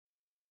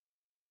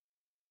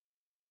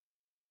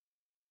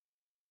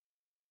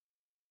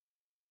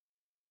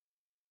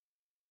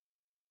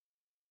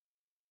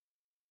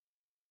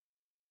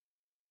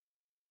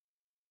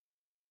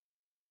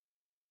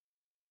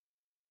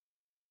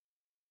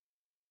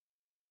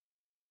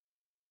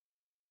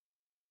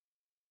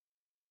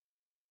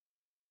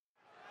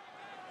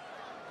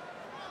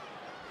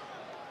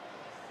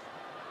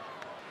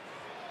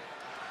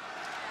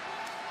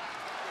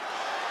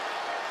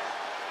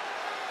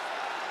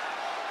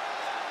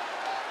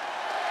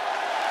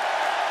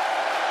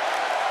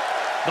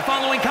The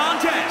following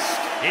contest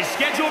is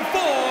scheduled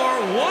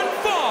for one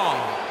fall,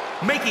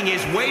 making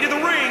his way to the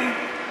ring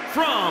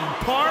from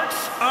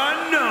parts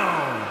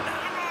unknown.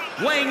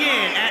 Weighing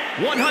in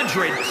at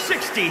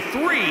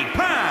 163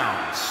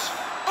 pounds,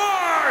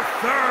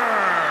 Arthur!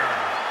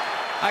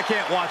 I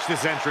can't watch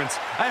this entrance.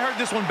 I heard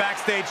this one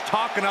backstage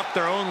talking up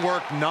their own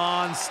work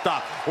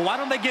non-stop. Well, why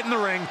don't they get in the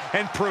ring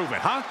and prove it,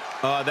 huh?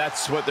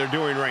 That's what they're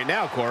doing right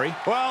now, Corey.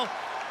 Well,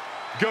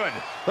 good.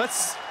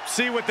 Let's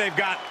see what they've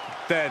got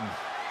then.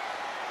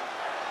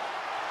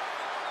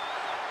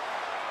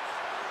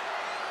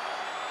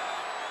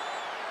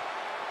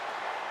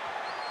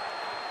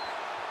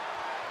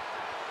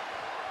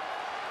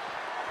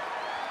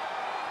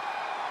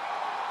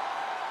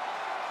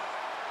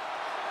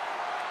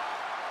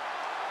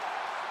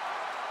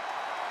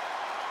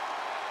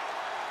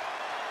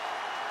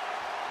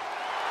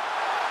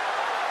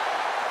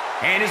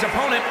 And his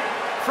opponent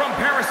from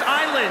Parris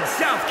Island,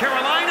 South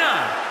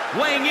Carolina,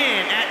 weighing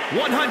in at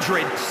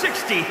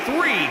 163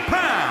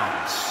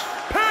 pounds,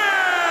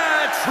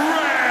 Patrick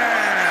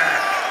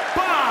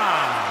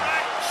Bob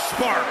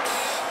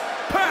Sparks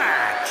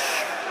Patch.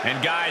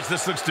 And guys,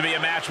 this looks to be a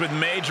match with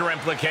major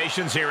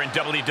implications here in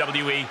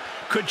WWE.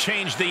 Could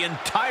change the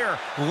entire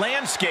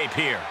landscape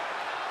here.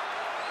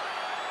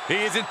 He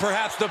is in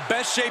perhaps the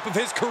best shape of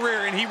his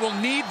career, and he will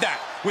need that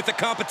with the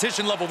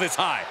competition level this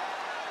high.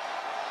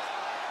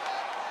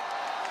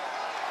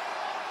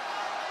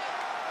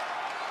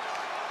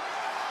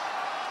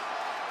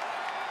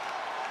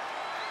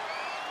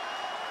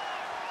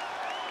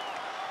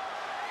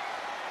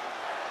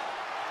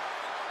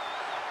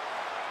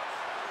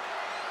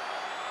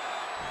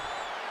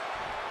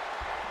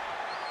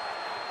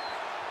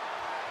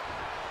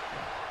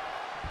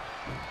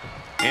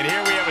 And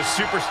here we have a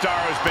superstar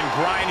who's been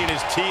grinding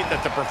his teeth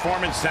at the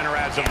Performance Center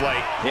as of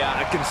late.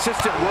 Yeah, a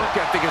consistent work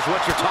ethic is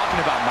what you're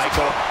talking about,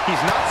 Michael. He's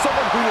not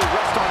someone who will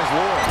rest on his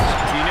laurels.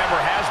 He never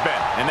has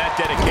been, and that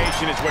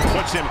dedication is what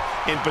puts him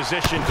in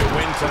position to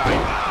win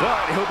tonight.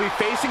 But he'll be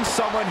facing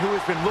someone who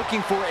has been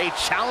looking for a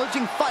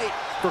challenging fight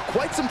for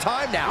quite some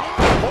time now.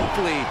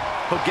 Hopefully,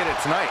 he'll get it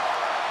tonight.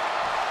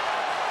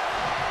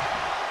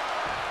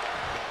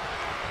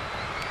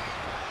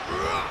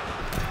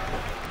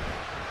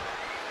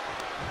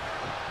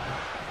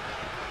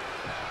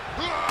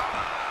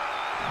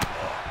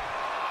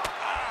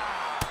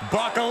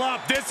 Buckle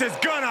up, this is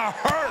gonna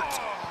hurt!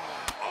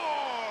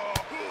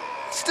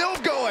 Still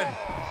going.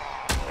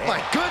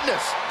 My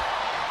goodness.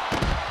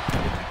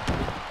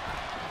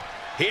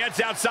 He heads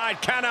outside.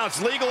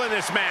 Countouts legal in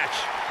this match.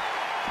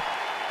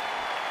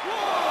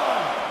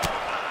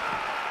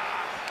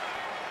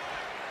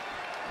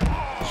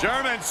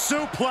 German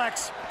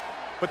suplex,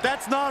 but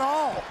that's not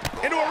all.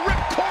 Into a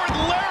ripcord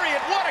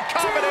lariat. What a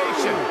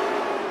combination.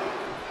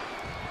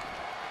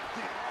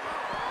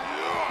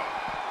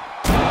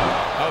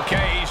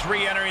 Okay, he's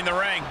re-entering the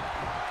ring.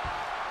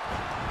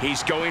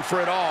 He's going for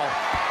it all.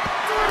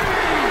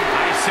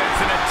 I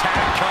sense an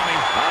attack coming.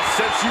 I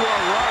sense you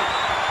are right.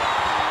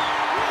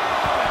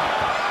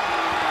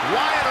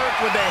 Why on earth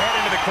would they head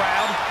into the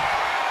crowd?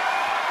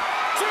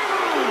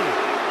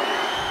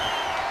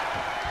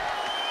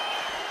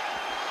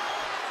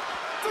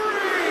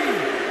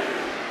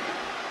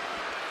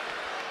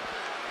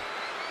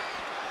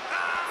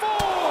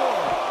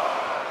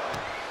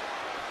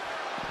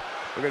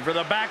 Looking for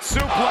the back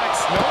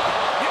suplex. Nope.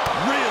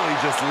 Really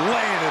just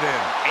laying it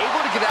in.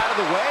 Able to get out of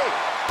the way.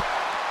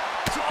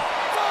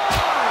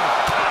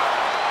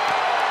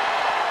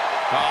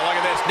 Oh, look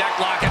at this. Neck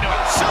lock into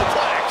a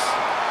suplex.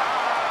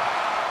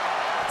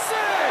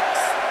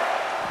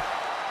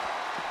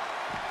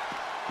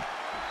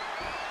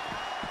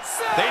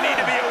 6. They need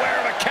to be aware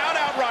of a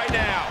countout right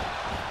now.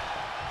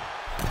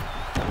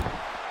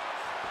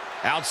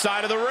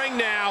 Outside of the ring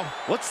now.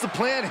 What's the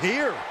plan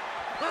here?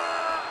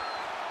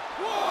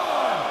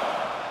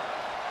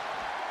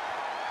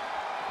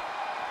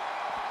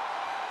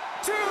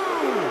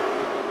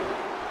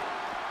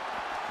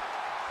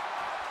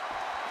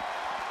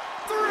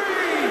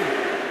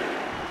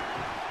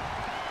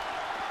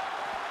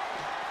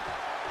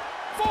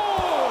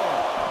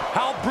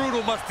 How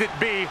brutal must it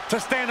be to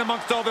stand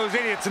amongst all those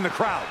idiots in the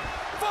crowd?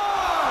 5.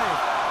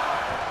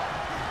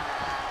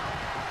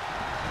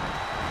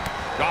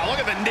 Oh, look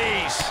at the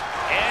knees.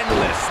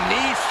 Endless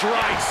knee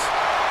strikes.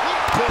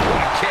 Boom,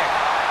 what a kick.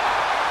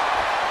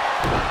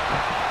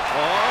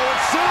 Oh,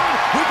 and soon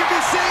we could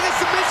be seeing a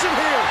submission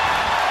here.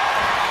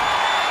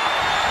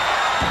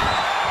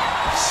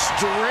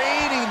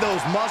 Straining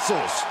those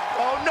muscles.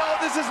 Oh no,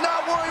 this is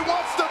not where he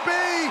wants to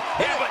be.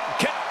 Yeah, but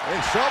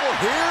in trouble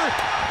here.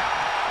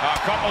 a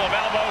couple of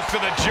elbows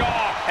to the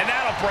jaw, and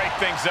that'll break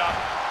things up.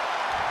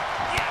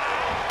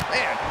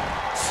 Man,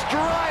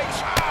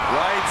 strikes.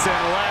 Rights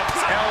and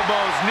lefts,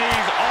 elbows,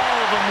 knees, all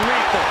of them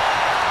lethal.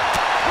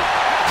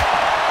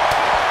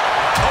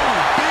 Oh,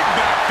 big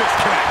back fist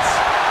connects.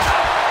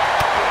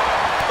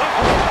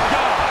 Oh,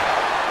 God.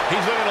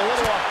 He's looking a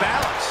little off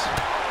balance.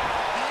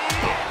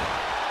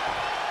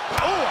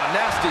 Oh, a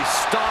nasty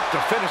stop to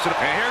finish it.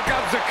 And here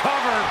comes the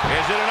cover.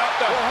 Is it enough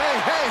to... Oh,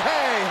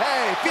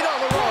 hey, feet on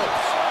the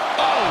ropes.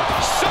 Oh,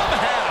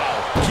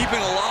 somehow.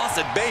 Keeping a loss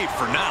at bay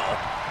for now.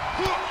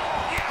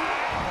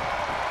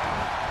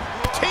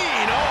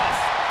 Teeing off.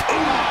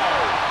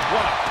 Oh,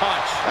 what a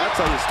punch. That's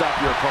how you stop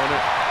your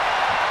opponent.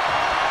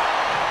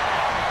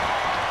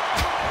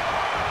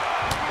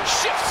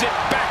 Shifts it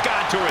back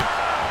onto him.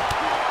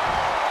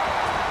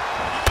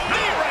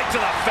 Knee right to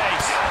the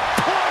face.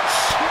 Punch.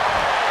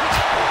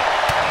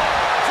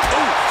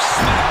 Ooh,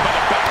 snap by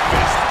the back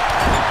fist.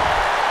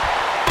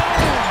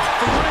 Boom,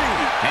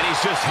 3. And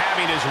he's just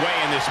having his way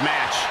in this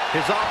match.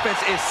 His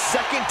offense is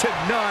second to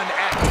none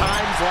at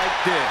times like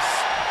this.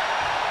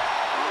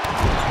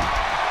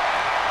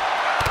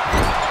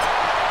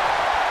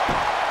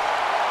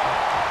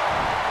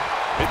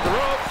 Hit the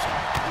ropes.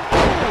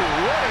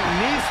 Ooh, what a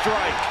knee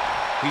strike.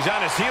 He's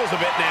on his heels a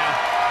bit now.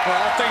 Well,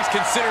 all things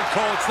considered,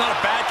 Cole, it's not a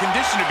bad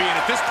condition to be in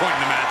at this point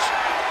in the match.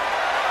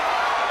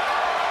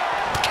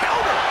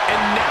 Counter.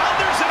 And now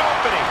there's an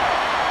opening.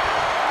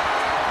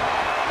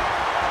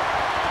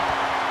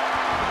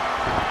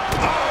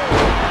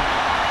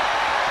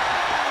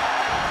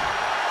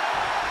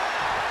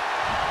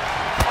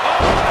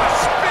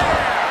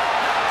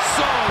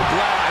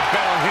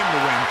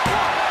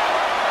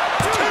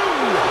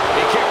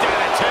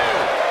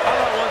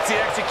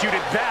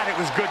 Executed that, it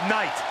was good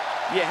night.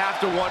 You have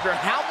to wonder,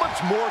 how much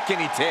more can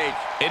he take?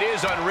 It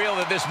is unreal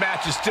that this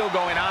match is still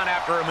going on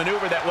after a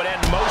maneuver that would end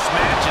most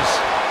matches.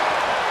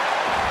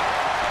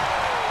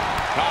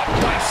 Oh,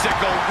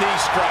 bicycle knee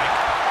strike.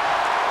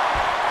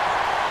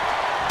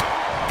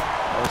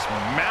 Was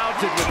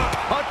mounted with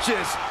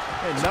punches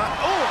and not,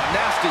 oh, a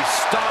nasty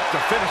stop to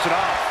finish it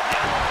off.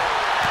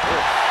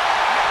 Oh.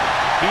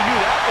 He knew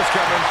that was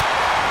coming.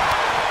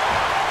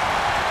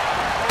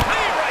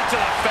 Knee right to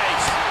the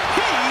face.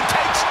 He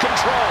takes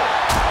control.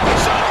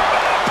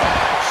 Superman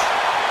punch.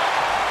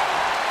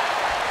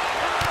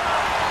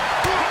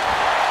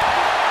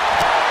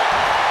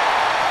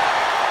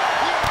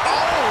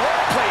 Oh,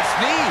 well-placed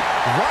knee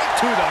right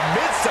to the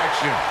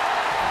midsection.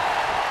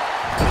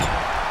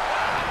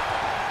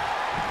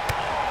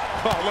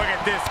 Oh, look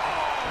at this.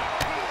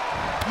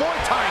 Muay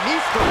Thai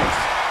knee strikes.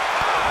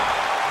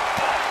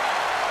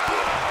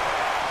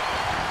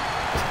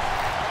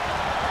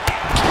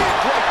 Kick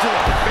right to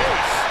the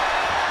face.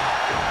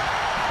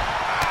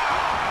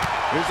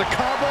 Here's a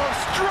combo of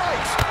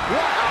strikes.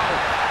 Wow.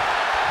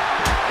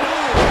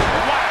 Ooh,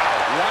 wow.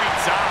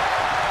 Lights out.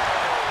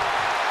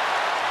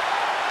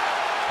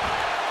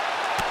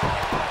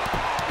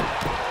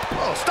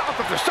 Oh, stop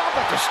after stop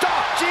after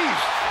stop.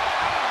 Jeez.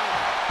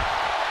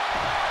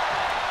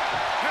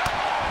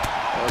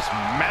 Was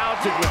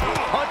mounted with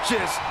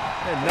punches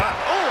and not,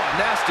 oh, a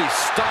nasty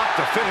stop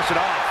to finish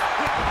it off.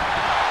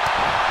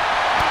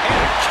 And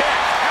a kick.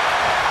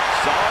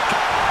 Solid.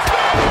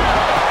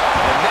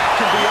 And that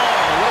can be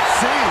all.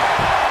 Let's see.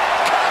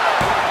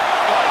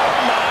 Oh,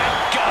 my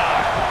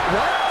God.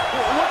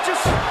 What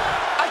just,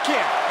 I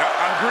can't.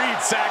 Agreed,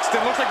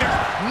 Saxton. Looks like there's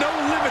no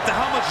limit to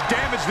how much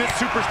damage this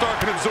superstar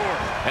can absorb.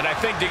 And I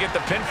think to get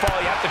the pinfall,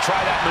 you have to try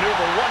that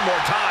maneuver one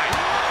more time.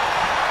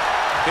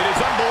 It is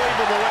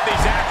unbelievable what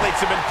these athletes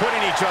have been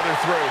putting each other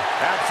through.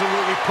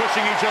 Absolutely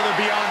pushing each other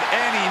beyond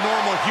any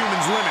normal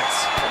human's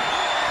limits.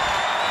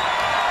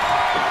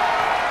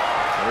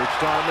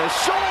 Perched on the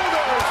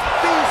shoulders.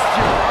 Feast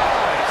your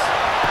eyes.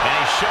 And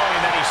he's showing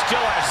that he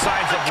still has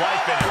signs of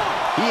life in him.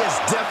 He is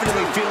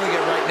definitely feeling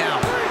it right now.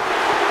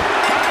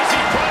 How does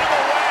he put him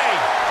away?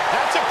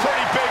 That's a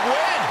pretty big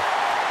win.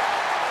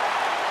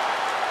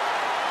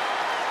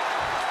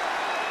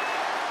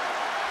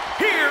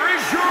 Here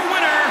is your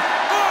winner,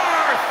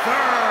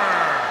 Arthur!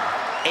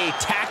 A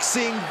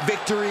taxing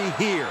victory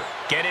here.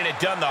 Getting it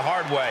done the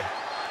hard way.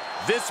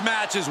 This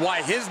match is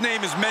why his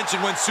name is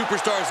mentioned when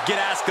superstars get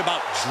asked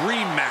about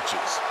dream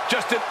matches.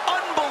 Just an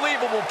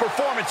unbelievable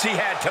performance he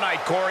had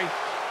tonight, Corey.